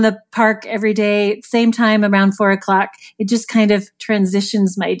dog around the park every day, same time around 4:00. It just kind of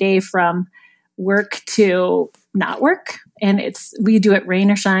transitions my day from work to not work. And we do it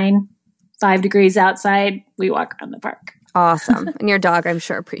rain or shine, 5 degrees outside. We walk around the park. Awesome. And your dog, I'm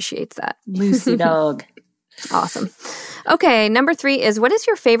sure, appreciates that. Lucy dog. Awesome. Okay. Number 3 is, what is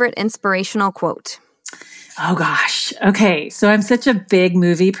your favorite inspirational quote? Oh, gosh. Okay. So I'm such a big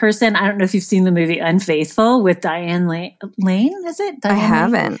movie person. I don't know if you've seen the movie Unfaithful with Diane Lane. Is it? Diane I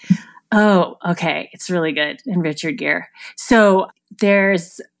haven't. Lane? Oh, okay. It's really good. And Richard Gere. So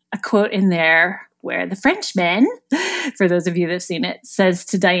there's a quote in there where the Frenchman, for those of you that have seen it, says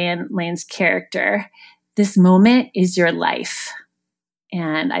to Diane Lane's character, "This moment is your life."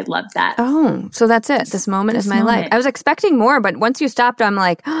 And I love that. Oh, so that's it. This moment is my life. I was expecting more, but once you stopped, I'm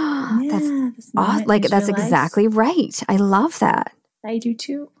like, oh, that's awesome. Like, that's exactly right. I love that. I do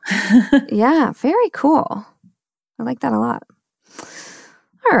too. Yeah, very cool. I like that a lot.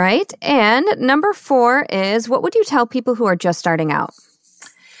 All right. And number 4 is, what would you tell people who are just starting out?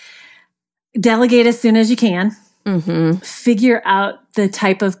 Delegate as soon as you can. Mm-hmm. Figure out the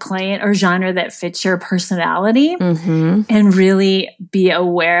type of client or genre that fits your personality, and really be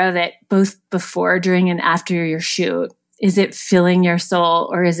aware of it both before, during, and after your shoot. Is it filling your soul,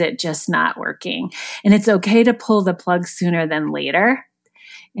 or is it just not working? And it's okay to pull the plug sooner than later.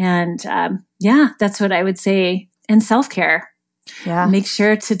 And that's what I would say. And self-care. Yeah. Make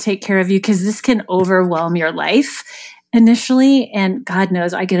sure to take care of you, because this can overwhelm your life initially. And God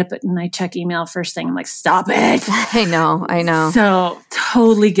knows, I get up and I check email first thing. I'm like, stop it. I know. So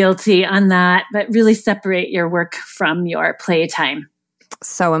totally guilty on that, but really separate your work from your playtime.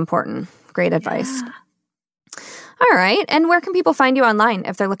 So important. Great advice. Yeah. All right. And where can people find you online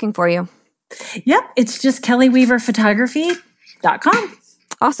if they're looking for you? Yep. It's just kellyweaverphotography.com.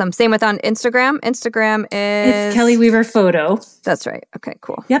 Awesome. Same with on Instagram. Instagram is... It's Kelly Weaver Photo. That's right. Okay,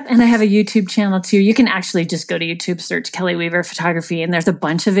 cool. Yep. And I have a YouTube channel too. You can actually just go to YouTube, search Kelly Weaver Photography, and there's a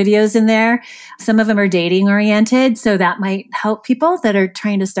bunch of videos in there. Some of them are dating oriented, so that might help people that are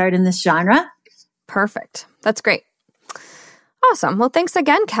trying to start in this genre. Perfect. That's great. Awesome. Well, thanks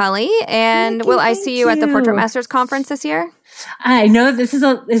again, Kelly. And will I see you at the Portrait Masters Conference this year? I know is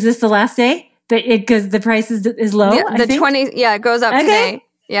this the last day? Because the price is low. Yeah, the 20. Yeah, it goes up today.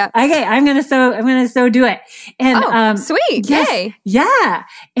 Yeah. Okay. I'm gonna so do it. And sweet. Yes, yay. Yeah.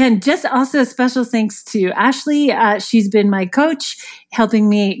 And just also special thanks to Ashley. She's been my coach, helping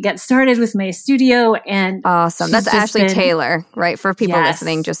me get started with my studio. And awesome. That's Ashley Taylor, right? For people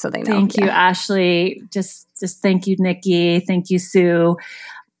listening, just so they know. Thank you, Ashley. Just thank you, Nikki. Thank you, Sue.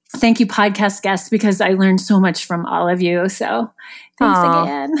 thank you, podcast guests, because I learned so much from all of you. So thanks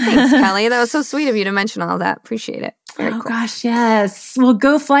again. Thanks, Kelly. That was so sweet of you to mention all that. Appreciate it. Very cool. Gosh, yes. Well,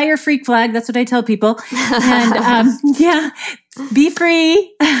 go fly your freak flag. That's what I tell people. And be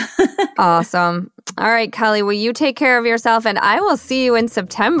free. Awesome. All right, Kelly, will you take care of yourself? And I will see you in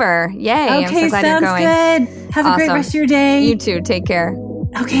September. Yay. Okay, I'm so glad you're going. Good. Have a great rest of your day. You too. Take care.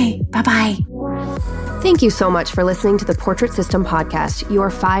 Okay. Bye-bye. Thank you so much for listening to the Portrait System podcast. Your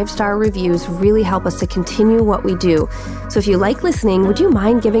 5-star reviews really help us to continue what we do. So if you like listening, would you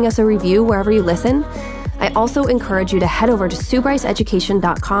mind giving us a review wherever you listen? I also encourage you to head over to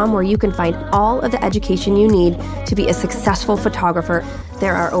SueBryceEducation.com, where you can find all of the education you need to be a successful photographer.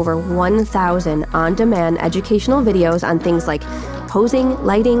 There are over 1,000 on-demand educational videos on things like posing,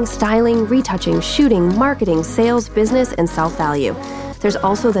 lighting, styling, retouching, shooting, marketing, sales, business, and self-value. There's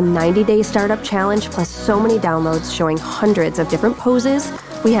also the 90-day startup challenge, plus so many downloads showing hundreds of different poses.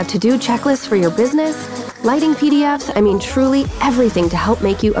 We have to-do checklists for your business, lighting PDFs, truly everything to help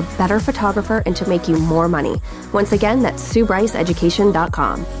make you a better photographer and to make you more money. Once again, that's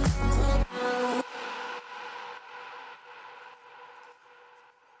SueBryceEducation.com.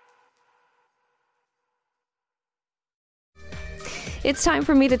 It's time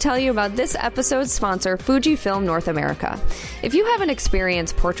for me to tell you about this episode's sponsor, Fujifilm North America. If you haven't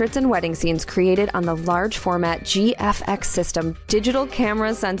experienced portraits and wedding scenes created on the large format GFX system digital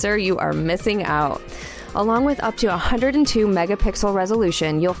camera sensor, you are missing out. Along with up to 102 megapixel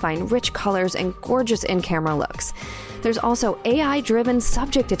resolution, you'll find rich colors and gorgeous in-camera looks. There's also AI-driven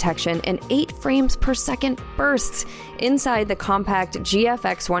subject detection and 8 frames per second bursts inside the compact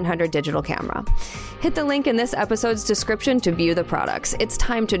GFX 100 digital camera. Hit the link in this episode's description to view the products. It's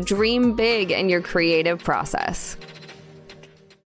time to dream big in your creative process.